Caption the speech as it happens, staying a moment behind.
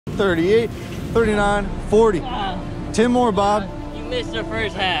38, 39, 40. 10 more, Bob. You missed the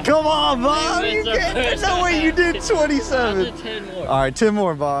first half. Come on, Bob. You can't. There's no way you did 27. 10 more. All right, 10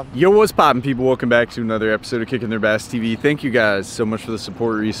 more, Bob. Yo, what's poppin', people? Welcome back to another episode of Kicking Their Bass TV. Thank you guys so much for the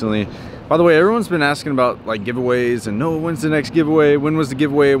support recently. By the way, everyone's been asking about like giveaways and no, when's the next giveaway? When was the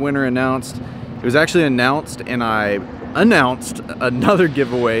giveaway winner announced? It was actually announced, and I announced another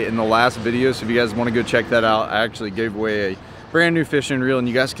giveaway in the last video. So if you guys want to go check that out, I actually gave away a brand new fishing reel, and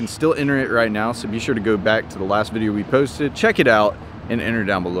you guys can still enter it right now. So be sure to go back to the last video we posted, check it out, and enter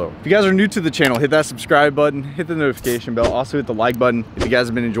down below. If you guys are new to the channel, hit that subscribe button, hit the notification bell, also hit the like button if you guys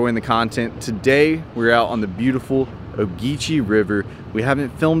have been enjoying the content. Today, we're out on the beautiful Ogeechee River. We haven't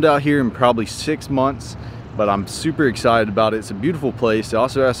filmed out here in probably 6 months, but I'm super excited about it. It's a beautiful place. It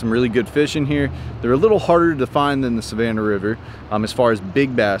also has some really good fish in here. They're a little harder to find than the Savannah River as far as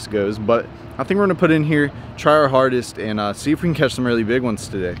big bass goes, but I think we're gonna put in here, try our hardest, and see if we can catch some really big ones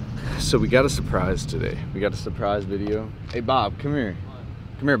today. So we got a surprise today. We got a surprise video. Hey Bob, come here.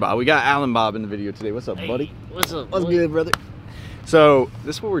 Come here, Bob. We got Alan Bob in the video today. What's up, buddy? What's up? What's good, brother? So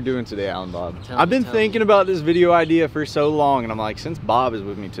this is what we're doing today, Alan Bob. I've been thinking about this video idea for so long, and I'm like, since Bob is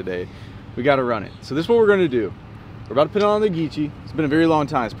with me today, we got to run it. So this is what we're going to do. We're about to put it on the Ogeechee. It's been a very long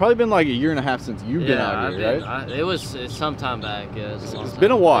time. It's probably been like a year and a half since you've been out here, right? It's some time back. Yeah, it's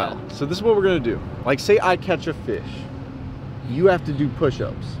been a while. Yeah. So this is what we're going to do. Like, say I catch a fish. You have to do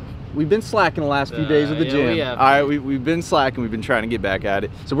push-ups. We've been slacking the last few days of the gym. All right, we've been slacking. We've been trying to get back at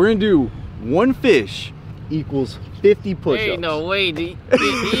it. So we're going to do one fish equals 50 push-ups. Hey, no way.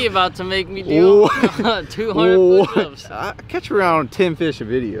 He about to make me do 200 push-ups. I catch around 10 fish a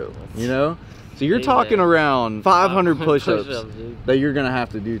video, you know? So you're talking around 500 push-ups that you're gonna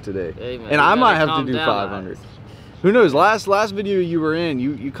have to do today. Hey, man, and I might have to do 500. Who knows? Last video you were in,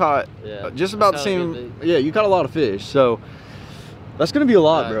 you caught just about the same. Yeah, you caught a lot of fish. So that's gonna be a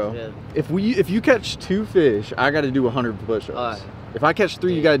lot, bro. Yeah. If you catch 2 fish, I got to do 100 push-ups. If I catch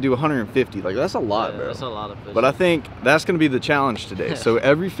 3, you got to do 150. Like, that's a lot, bro. That's a lot of fish. But I think that's gonna be the challenge today. So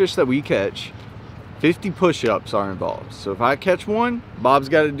every fish that we catch, 50 push-ups are involved. So if I catch one, Bob's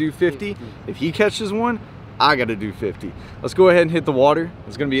got to do 50. If he catches one, I got to do 50. Let's go ahead and hit the water.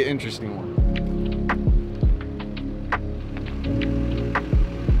 It's going to be an interesting one.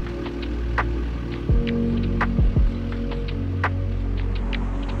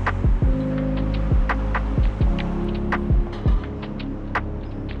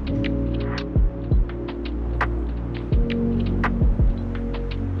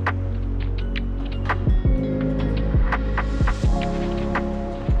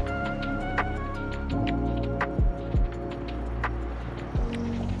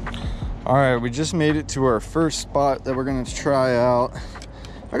 All right, we just made it to our first spot that we're gonna try out.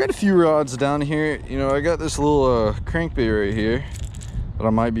 I got a few rods down here. You know, I got this little crankbait right here that I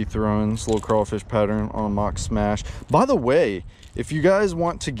might be throwing, this little crawfish pattern on a mock smash. By the way, if you guys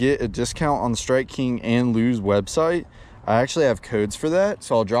want to get a discount on the Strike King and Lou's website, I actually have codes for that.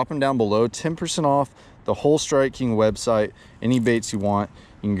 So I'll drop them down below, 10% off the whole Strike King website. Any baits you want,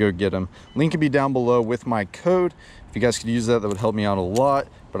 you can go get them. Link will be down below with my code. If you guys could use that, that would help me out a lot.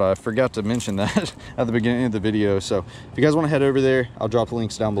 But I forgot to mention that at the beginning of the video. So if you guys want to head over there, I'll drop the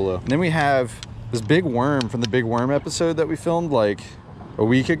links down below. And then we have this big worm from the big worm episode that we filmed like a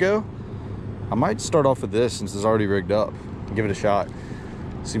week ago. I might start off with this since it's already rigged up and give it a shot.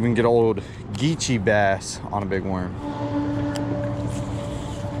 See if we can get old Ogeechee bass on a big worm.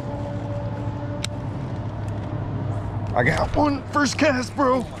 I got one first cast,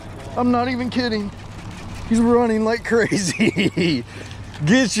 bro. I'm not even kidding. He's running like crazy.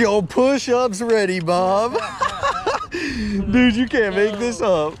 Get your push-ups ready, Bob. Dude, you can't make this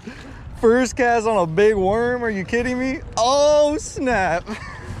up. First cast on a big worm, are you kidding me? Oh, snap.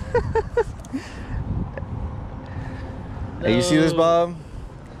 Hey, you see this, Bob?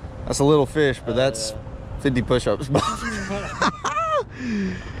 That's a little fish, but that's 50 push-ups, Bob.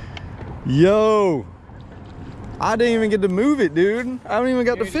 Yo, I didn't even get to move it, dude. I haven't even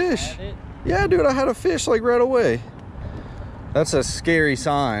got the fish. Yeah, dude, I had a fish like right away. That's a scary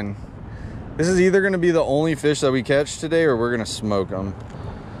sign. This is either gonna be the only fish that we catch today or we're gonna smoke them.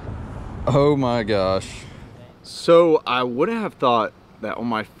 Oh my gosh. So I wouldn't have thought that on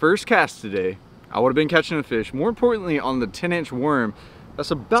my first cast today, I would have been catching a fish. More importantly, on the 10-inch worm,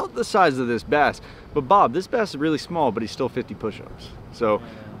 that's about the size of this bass. But Bob, this bass is really small, but he's still 50 push-ups. So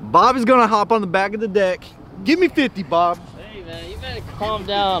Bob is gonna hop on the back of the deck. Give me 50, Bob. Hey man, you better calm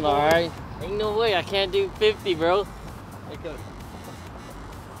down, all right? Ain't no way I can't do 50, bro.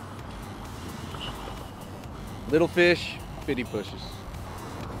 Little fish, 50 pushes.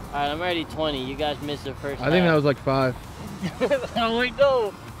 All right, I'm already 20. You guys missed the first I think that was like 5. Oh, wait,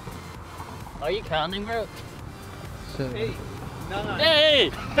 no. Are you counting, bro? 7, 8, 9. Hey,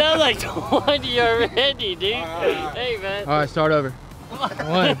 that was like 20 already, dude. Alright. Hey, man. All right, start over. 1.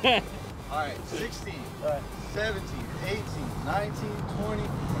 Alright, 16, 17, 18, 19, 20,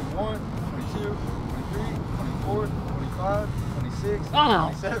 21, 22, 23, 24, 25, 26, Oh.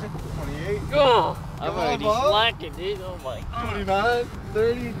 27, 28, Oh, I'm Come on, already Bob. slacking, dude. Oh my god. 29,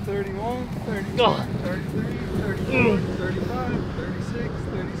 30, 31, 32, Oh. 33, 34, 35, 36,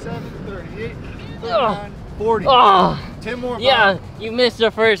 37, 38, 39, 40. Oh, 10 more, Bob. yeah, you missed the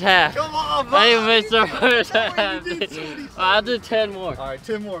first half. Come on, Bob. I missed the first Tell me half. you did 27. I'll do 10 more. All right,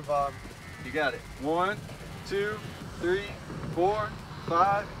 10 more, Bob. You got it. 1, 2, 3, 4,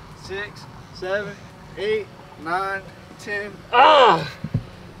 5, 6, 7, 8, 9, 10. Oh.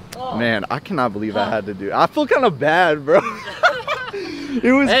 Oh. Man, I cannot believe I had to do it. I feel kind of bad, bro.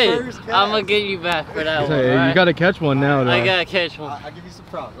 It was Hey, first cast. I'm gonna give you back for that one. Hey, right? you got to catch one now, though. I gotta catch one. I'll give you some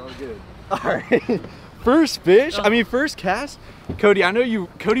props. That was good. All right. First fish. I mean, first cast. Cody, I know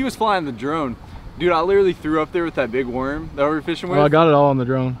Cody was flying the drone. Dude, I literally threw up there with that big worm that we were fishing with. Oh, I got it all on the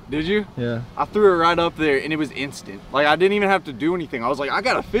drone. Did you? Yeah. I threw it right up there and it was instant. Like, I didn't even have to do anything. I was like, I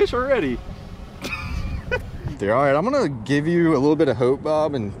got a fish already. All right, I'm gonna give you a little bit of hope,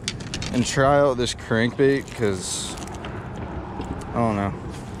 Bob, and try out this crankbait, because I don't know.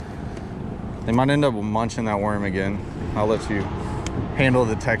 They might end up munching that worm again. I'll let you handle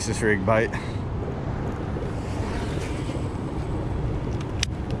the Texas rig bite.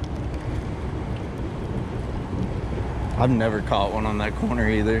 I've never caught one on that corner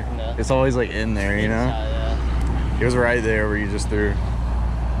either. No. It's always like in there, you know? Yeah. It was right there where you just threw.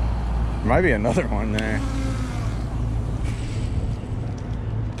 There might be another one there.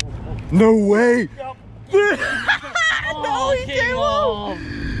 No way! Oh, he came off.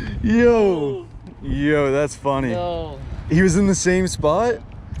 Yo, that's funny. No. He was in the same spot?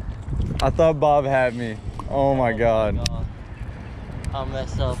 I thought Bob had me. Oh my god. I'll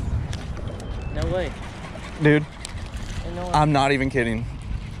mess up. No way. Dude, Ain't no way. I'm not even kidding.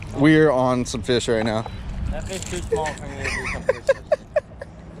 We're on some fish right now. That fish too small for me to do some push-ups.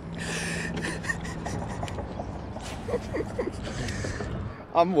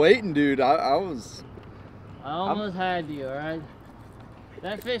 I'm waiting, dude. I almost had you, alright?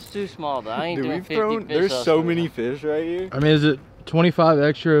 That fish too small, though. I ain't Dude, doing we've 50 thrown, fish there's ups so for many them. fish right here. I mean, is it 25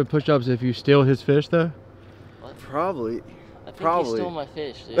 extra push-ups if you steal his fish, though? What? Probably. I think Probably. you stole my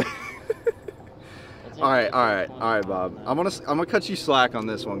fish, dude. All right, Bob. I'm gonna cut you slack on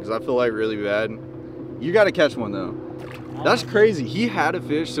this one because I feel like really bad. You got to catch one though. That's crazy. He had a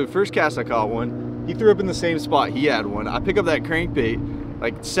fish. So first cast I caught one. He threw up in the same spot. He had one. I pick up that crankbait.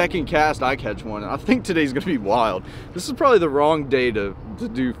 Like second cast, I catch one. I think today's gonna be wild. This is probably the wrong day to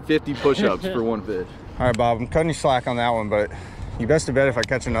do 50 push-ups for one fish. All right, Bob. I'm cutting you slack on that one, but you best to bet if I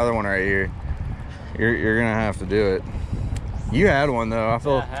catch another one right here, you're gonna have to do it. You had one though. I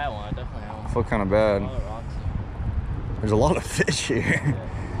Yeah, I had one. I definitely had one. feel kind of bad. A lot of rocks. There's a lot of fish here.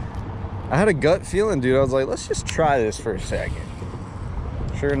 I had a gut feeling, dude. I was like, let's just try this for a second.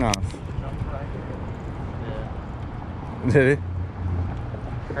 Sure enough. Yeah. Did it?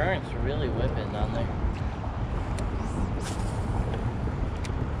 Current's really whipping down there.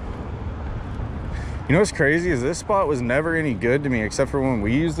 You know what's crazy is this spot was never any good to me except for when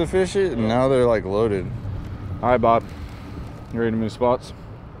we used to fish it, and now they're like loaded. All right, Bob. You ready to move spots?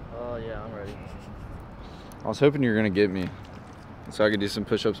 Oh yeah, I'm ready. I was hoping you were gonna get me, so I could do some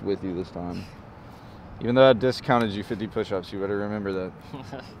push-ups with you this time. Even though I discounted you 50 push-ups, you better remember that.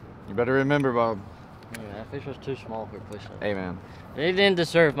 You better remember, Bob. Yeah, that fish was too small for push-ups. Hey, man. They didn't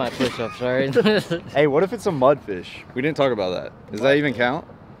deserve my push-ups, alright? Hey, what if it's a mudfish? We didn't talk about that. Does that even count?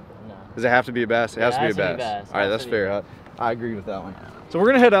 No. Does it have to be a bass? It has to be a bass. All right, that's fair. I agree with that one. So we're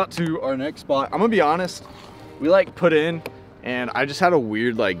gonna head out to our next spot. I'm gonna be honest, we like put in, and I just had a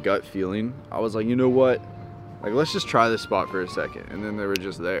weird like gut feeling. I was like, you know what? Like, let's just try this spot for a second. And then they were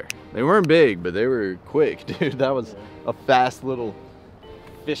just there. They weren't big, but they were quick, dude. That was a fast little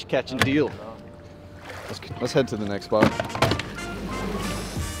fish catching deal. Let's head to the next spot.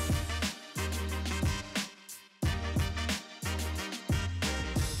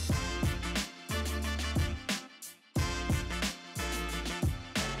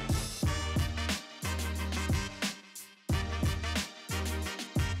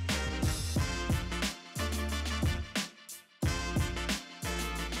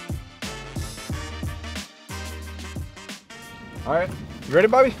 All right, you ready,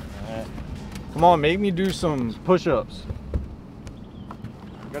 Bobby? All right. Come on, make me do some push-ups.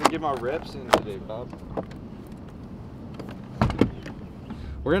 Gotta get my reps in today, Bob.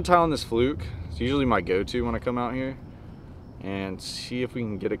 We're gonna tie on this fluke. It's usually my go-to when I come out here. and see if we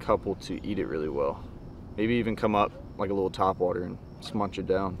can get a couple to eat it really well. Maybe even come up like a little topwater and munch it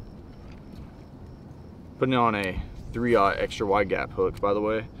down. Putting it on a 3/0 extra wide gap hook, by the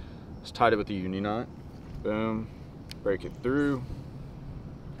way. Just tied it with a uni knot. Boom. Break it through.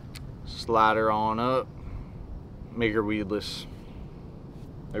 Slide her on up. Make her weedless.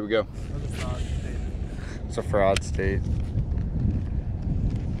 There we go. It's a fraud state.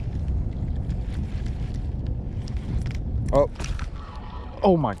 Oh.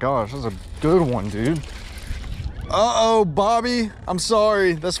 Oh my gosh, that's a good one, dude. Uh-oh, Bobby. I'm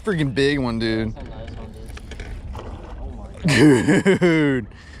sorry. That's a freaking big one, dude. That's a nice one, dude. Oh my god. Dude.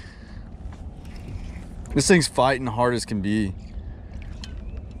 This thing's fighting hard as can be.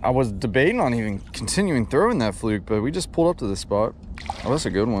 I was debating on even continuing throwing that fluke, but we just pulled up to this spot. Oh, that's a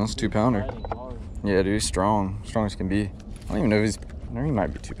good one. It's a 2-pounder. Yeah, dude, he's strong. Strong as can be. I don't even know if he's... No, he might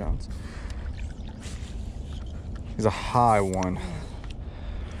be 2 pounds. He's a high one.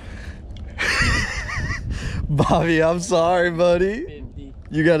 Bobby, I'm sorry, buddy. 50.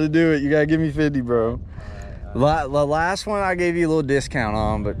 You got to do it. You got to give me 50, bro. The last one I gave you a little discount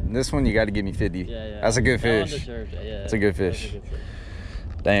on, but this one you got to give me 50. Yeah. That's a good That one fish. deserved it, yeah. That's a good fish. That's a good fish.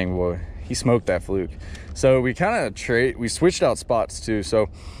 Dang, boy. He smoked that fluke. So we kind of we switched out spots too. So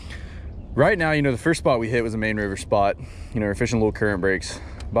right now, you know, the first spot we hit was a main river spot. You know, we're fishing little current breaks.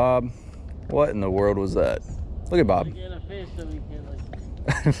 Bob, what in the world was that? Look at Bob. We're getting a fish so we can, like...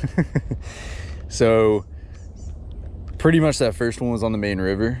 So pretty much that first one was on the main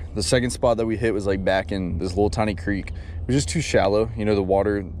river. The second spot that we hit was like back in this little tiny creek. It was just too shallow. You know, the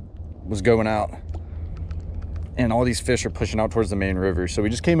water was going out and all these fish are pushing out towards the main river. So we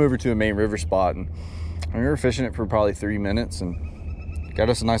just came over to a main river spot and we were fishing it for probably 3 minutes and got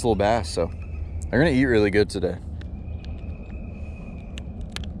us a nice little bass. So they're gonna eat really good today.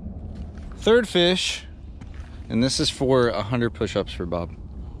 Third fish, and this is for 100 push-ups for Bob.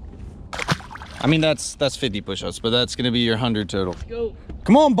 I mean, that's 50 push-ups, but that's gonna be your 100 total. Let's go.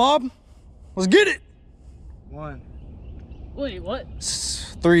 Come on, Bob. Let's get it. 1. Wait, what?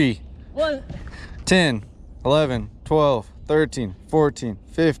 3, What? 10, 11, 12, 13, 14,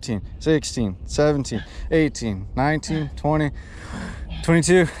 15, 16, 17, 18, 19, 20,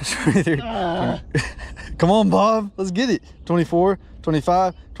 22, 23. Come on, Bob. Let's get it. 24,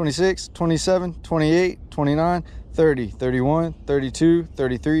 25, 26, 27, 28, 29, 30, 31, 32,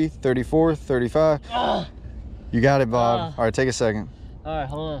 33, 34, 35. You got it, Bob. All right, take a second. All right,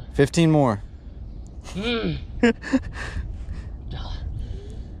 hold on. 15 more.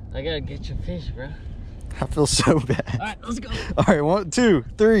 I gotta get your fish, bro. I feel so bad. All right, let's go. All right, 1, 2,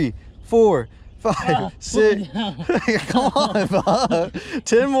 3, 4, 5, 6. Come on, Bob.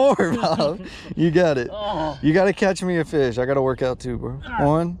 10 more, Bob. You got it. You got to catch me a fish. I got to work out too, bro.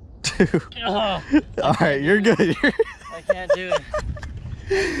 1, 2. All right, you're good. I can't do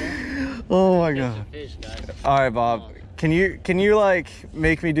it. Oh my God. Fish, guys. All right, Bob. Can you like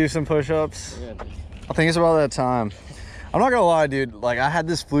make me do some push-ups? Yeah. I think it's about that time. I'm not gonna lie, dude. Like, I had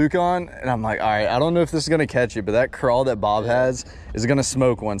this fluke on, and I'm like, all right, I don't know if this is gonna catch it, but that crawl that Bob has is gonna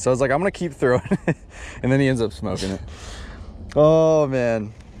smoke one. So I was like, I'm gonna keep throwing it, and then he ends up smoking it. Oh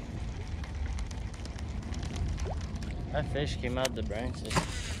man. That fish came out of the branches.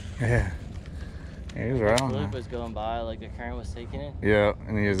 Yeah. He was right The on fluke there. was going by, like the current was taking it. Yeah,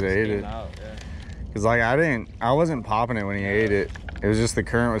 and he just ate Came it. out, yeah. Cause like I wasn't popping it when he ate it. It was just the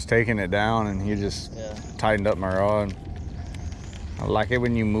current was taking it down, and he just tightened up my rod. I like it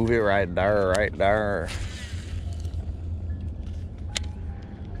when you move it right there, right there.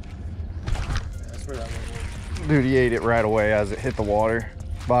 That's where that one was. Dude, he ate it right away as it hit the water.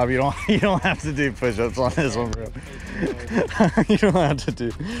 Bob, you don't have to do push-ups on this one, bro. You don't have to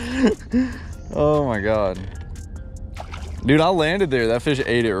do. Oh my God. Dude, I landed there. That fish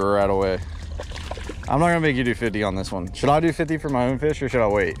ate it right away. I'm not gonna make you do 50 on this one. Should I do 50 for my own fish or should I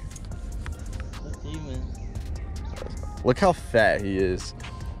wait? That's you, man. Look how fat he is.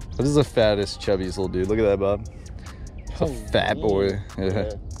 This is the fattest, chubbiest little dude. Look at that, Bob. It's a fat boy. Yeah.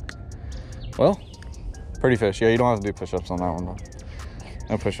 Well, pretty fish. Yeah, you don't have to do push-ups on that one, though.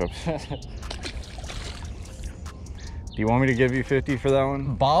 No push-ups. Do you want me to give you 50 for that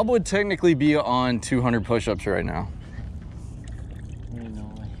one? Bob would technically be on 200 push-ups right now. No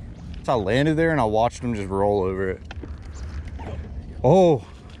way. So I landed there and I watched him just roll over it. Oh,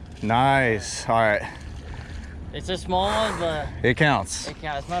 nice. All right. It's a small one, but It counts. it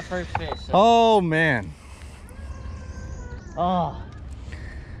counts. It's my first fish. So. Oh, man. Oh.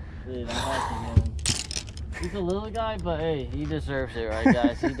 Dude, I'm happy, man. He's a little guy, but hey, he deserves it, right,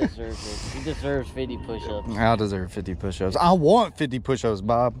 guys? He deserves it. He deserves 50 push-ups. I deserve 50 push-ups. I want 50 push-ups,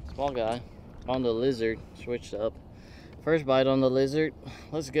 Bob. Small guy. On the lizard, switched up. First bite on the lizard.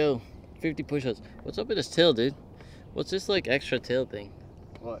 Let's go. 50 push-ups. What's up with his tail, dude? What's this like extra tail thing?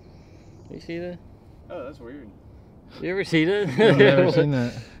 What? You see that? Oh, that's weird. You ever seen it? I've never seen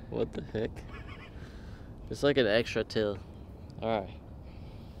that. What the heck? It's like an extra tail. All right.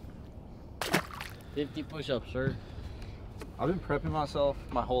 50 push-ups, sir. I've been prepping myself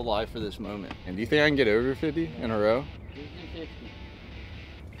my whole life for this moment. And do you think I can get over 50 in a row? 50.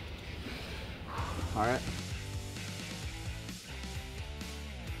 All right.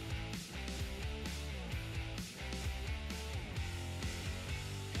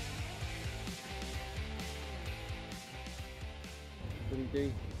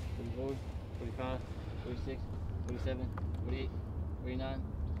 $43, $44, $45, $46, $47, $48, $49,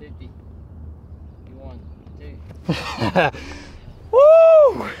 $50, $51, $52.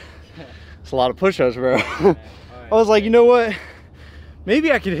 Woo! It's a lot of push-ups, bro. Right. I was like, you know what?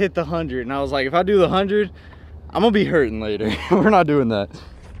 Maybe I could hit the 100. And I was like, if I do the 100, I'm gonna be hurting later. We're not doing that.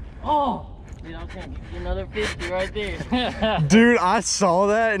 Oh! Dude, I'm trying to get another 50 right there. Dude, I saw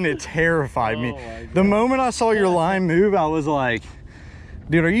that and it terrified me. The moment I saw your line move, I was like,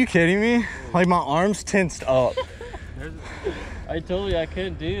 dude, are you kidding me? Like, my arms tensed up. I told you I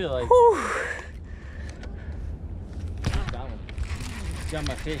couldn't do it. Like, that one. Got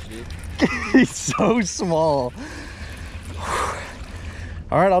my fish, dude. He's so small.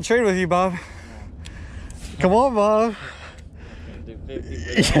 All right, I'll trade with you, Bob. Come on, Bob. Do 50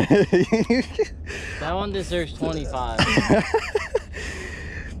 for that. That one deserves 25.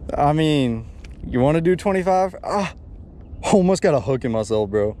 I mean, you want to do 25? Ah, almost got a hook in myself,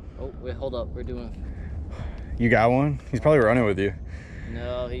 bro. Oh, wait, hold up. We're doing... You got one? He's probably running with you.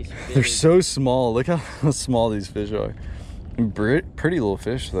 No, he's big. They're so small. Look how small these fish are. Pretty little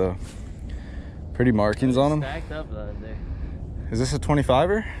fish, though. Pretty markings on them. Stacked up right there. Is this a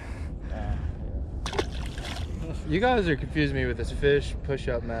 25er? You guys are confusing me with this fish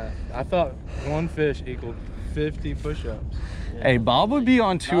push-up math. I thought one fish equaled 50 push-ups. Yeah. Hey, Bob would be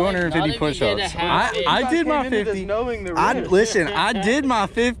on 250 push-ups. I did my 50. Listen, I did my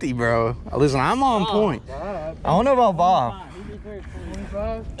 50, bro. Listen, I'm on point. I don't know about Bob. He deserved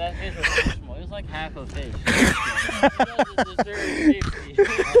 25. That fish was so small. It was like half a fish. He deserved 50. Go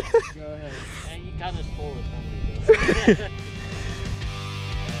ahead. And he kind of spoiled it for me, though.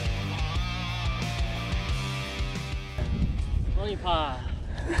 25.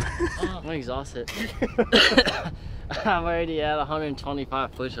 I'm exhausted. I'm already at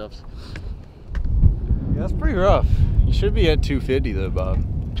 125 push-ups. Yeah, that's pretty rough. You should be at 250 though, Bob.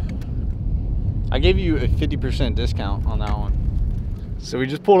 I gave you a 50% discount on that one. So we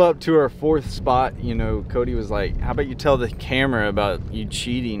just pulled up to our 4th spot. You know, Cody was like, how about you tell the camera about you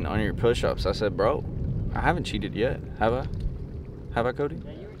cheating on your push-ups? I said, bro, I haven't cheated yet. Have I? Have I, Cody?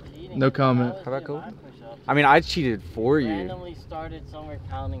 Yeah, you were cheating. No comment. How How about Cody? I mean, I cheated for you. Randomly started somewhere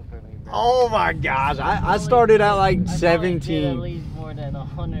counting for me, bro. Oh my gosh, I started at like I 17. did at least more than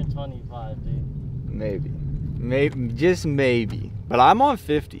 125, dude. Maybe, just maybe. But I'm on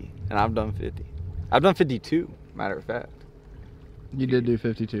 50, and I've done 50. I've done 52, matter of fact. You did do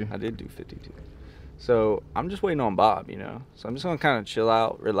 52. I did do 52. So I'm just waiting on Bob, you know. So I'm just gonna kind of chill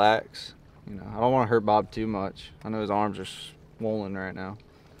out, relax. You know, I don't want to hurt Bob too much. I know his arms are swollen right now.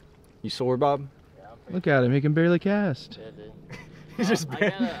 You sore, Bob? Look at him, he can barely cast. Yeah, dude. He's just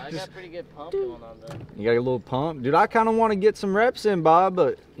I got pretty good pump going on though. You got a little pump? Dude, I kind of want to get some reps in, Bob,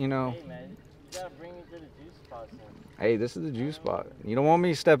 but, you know. Hey, man, you gotta bring me to the juice spot soon. Hey, this is the juice spot. You don't want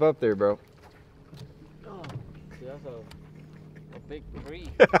me to step up there, bro. Oh, dude, that's a big tree.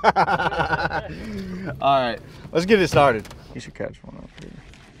 All right, let's get it started. You should catch one up here.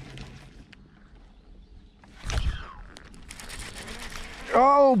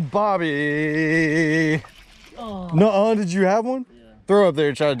 Oh, Bobby. Oh. No, did you have one? Yeah. Throw up there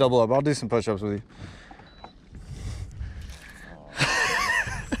and try to double up. I'll do some push-ups with you.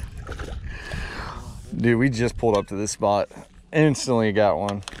 Dude, we just pulled up to this spot. Instantly got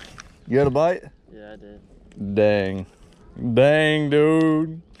one. You had a bite? Yeah, I did. Dang. Dang,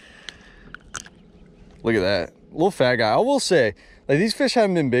 dude. Look at that. Little fat guy. I will say, like, these fish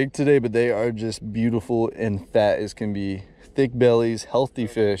haven't been big today, but they are just beautiful and fat as can be. Thick bellies, healthy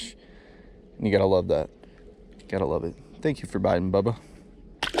fish. And you gotta love that. Gotta love it. Thank you for biting, Bubba.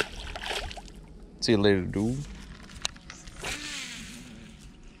 See you later, dude.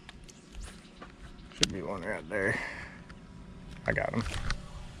 Should be one right there. I got him.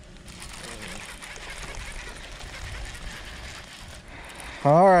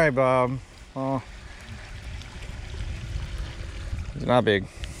 All right, Bob. Oh, he's not big.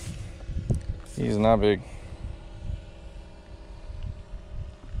 He's not big.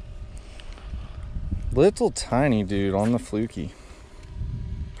 Little tiny dude on the fluky.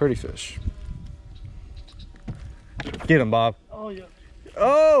 Pretty fish. Get him, Bob. Oh, yeah.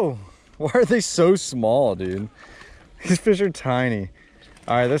 Oh, why are they so small, dude? These fish are tiny.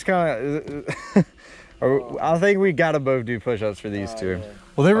 All right, that's kind of, I think we gotta both do push-ups for these two. Yeah.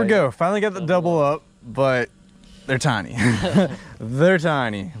 Well, there we go. Finally got the double up, but they're tiny. They're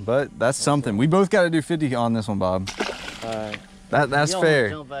tiny, but that's something. We both got to do 50 on this one, Bob. All right. That's fair.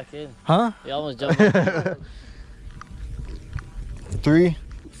 Jump back in. Huh? You almost jumped back in. 3,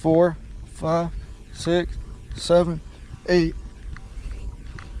 4, 5, 6, 7, 8,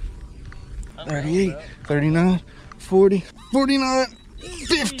 38, 39, 40, 49,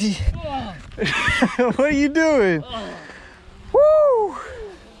 50. What are you doing? Woo!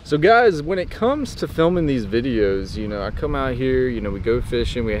 So guys, when it comes to filming these videos, you know, I come out here, you know, we go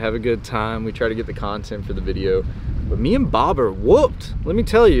fishing, we have a good time, we try to get the content for the video. But me and Bob are whooped. Let me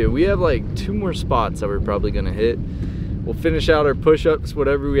tell you, we have like 2 more spots that we're probably gonna hit. We'll finish out our push-ups,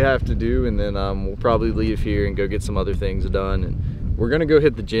 whatever we have to do, and then we'll probably leave here and go get some other things done. And we're gonna go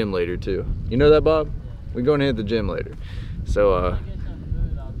hit the gym later too. You know that, Bob? We're going to hit the gym later. So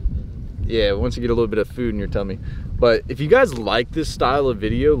yeah, once you get a little bit of food in your tummy. But if you guys like this style of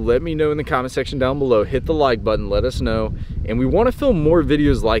video, let me know in the comment section down below. Hit the like button, let us know. And we want to film more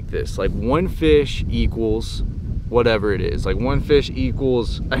videos like this, like one fish equals whatever it is. Like one fish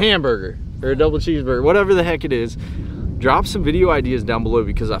equals a hamburger or a double cheeseburger, whatever the heck it is. Drop some video ideas down below,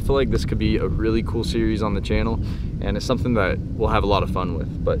 because I feel like this could be a really cool series on the channel, and it's something that we'll have a lot of fun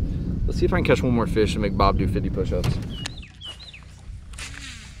with. But let's see if I can catch one more fish and make Bob do 50 push-ups.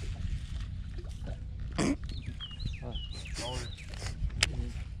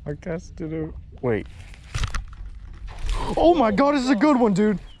 I casted it. Wait. Oh my God, this is a good one,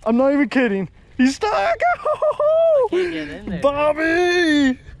 dude. I'm not even kidding. He's stuck. Oh, Can't get in there,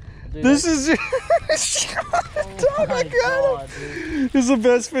 Bobby. Dude, this is. Oh my God, dude. This is the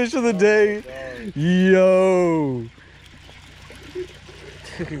best fish of the day. Yo.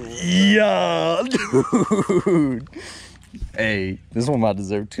 Yeah, dude. Hey, this one might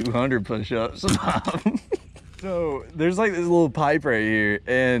deserve 200 push-ups. So there's like this little pipe right here,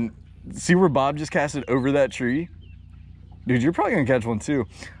 and see where Bob just cast it over that tree? Dude, you're probably gonna catch one too.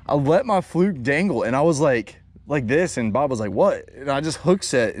 I let my fluke dangle, and I was like this, and Bob was like, what? And I just hook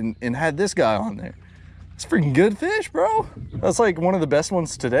set and had this guy on there. It's freaking good fish, bro. That's like one of the best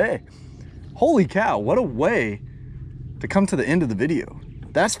ones today. Holy cow, what a way to come to the end of the video.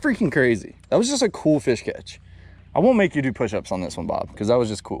 That's freaking crazy. That was just a cool fish catch. I won't make you do push-ups on this one, Bob, because that was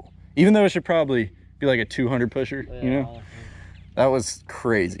just cool. Even though it should probably be like a 200 pusher, you know? That was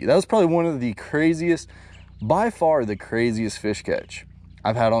crazy. That was probably one of the craziest, by far the craziest fish catch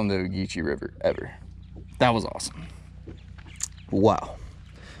I've had on the Ogeechee River ever. That was awesome. Wow.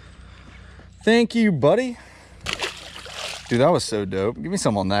 Thank you, buddy. Dude, that was so dope. Give me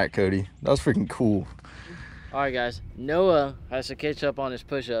some on that, Cody. That was freaking cool. All right, guys. Noah has to catch up on his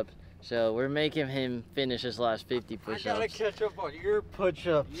push-ups, so we're making him finish his last 50 push-ups. I gotta catch up on your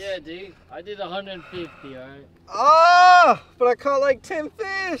push-ups. Yeah, dude. I did 150, all right? Ah, but I caught like 10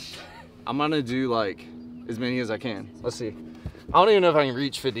 fish. I'm gonna do like as many as I can. Let's see. I don't even know if I can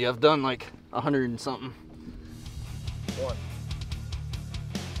reach 50. I've done like 100 and something. 1.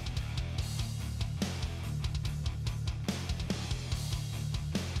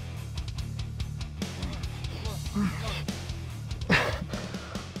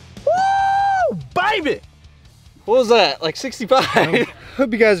 Woo, baby! What was that, like 65?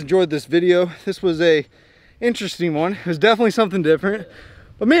 Hope you guys enjoyed this video. This was a interesting one. It was definitely something different,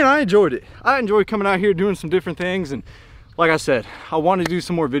 but man, I enjoyed it. I enjoyed coming out here doing some different things, and like I said, I want to do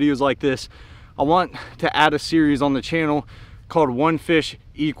some more videos like this. I want to add a series on the channel called One Fish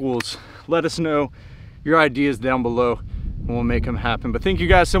Equals. Let us know your ideas down below and we'll make them happen. But thank you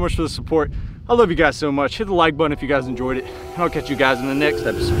guys so much for the support. I love you guys so much. Hit the like button if you guys enjoyed it, and I'll catch you guys in the next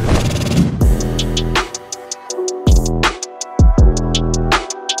episode.